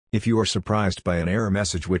If you are surprised by an error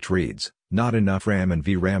message which reads, "Not enough RAM and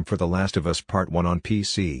VRAM for The Last of Us Part 1 on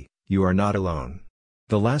PC," you are not alone.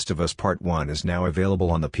 The Last of Us Part 1 is now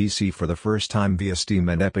available on the PC for the first time via Steam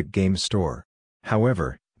and Epic Games Store.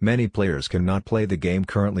 However, many players cannot play the game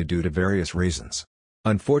currently due to various reasons.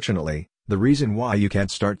 Unfortunately, the reason why you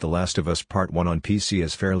can't start The Last of Us Part 1 on PC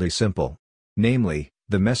is fairly simple. Namely,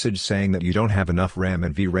 the message saying that you don't have enough RAM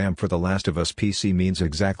and VRAM for The Last of Us PC means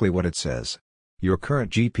exactly what it says. Your current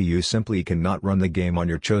GPU simply cannot run the game on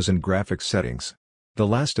your chosen graphics settings. The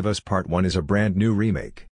Last of Us Part 1 is a brand new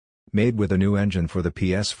remake, made with a new engine for the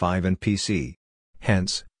PS5 and PC.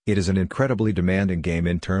 Hence, it is an incredibly demanding game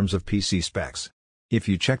in terms of PC specs. If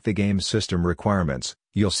you check the game's system requirements,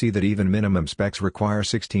 you'll see that even minimum specs require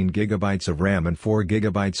 16 GB of RAM and 4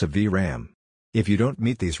 GB of VRAM. If you don't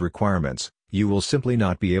meet these requirements, you will simply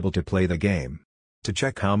not be able to play the game. To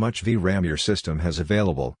check how much VRAM your system has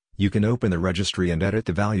available, you can open the registry and edit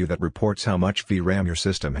the value that reports how much VRAM your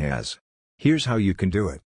system has. Here's how you can do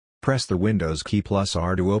it. Press the Windows key plus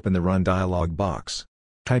R to open the Run dialog box.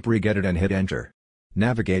 Type regedit and hit Enter.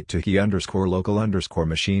 Navigate to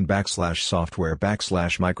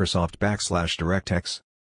key_local_machine/software/Microsoft/DirectX.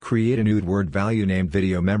 Create a new word value named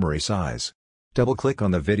video memory size. Double-click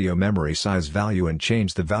on the video memory size value and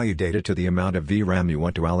change the value data to the amount of VRAM you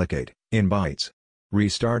want to allocate, in bytes.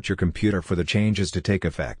 Restart your computer for the changes to take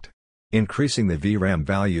effect. Increasing the VRAM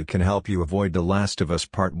value can help you avoid The Last of Us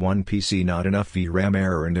Part 1 PC not enough VRAM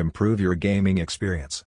error and improve your gaming experience.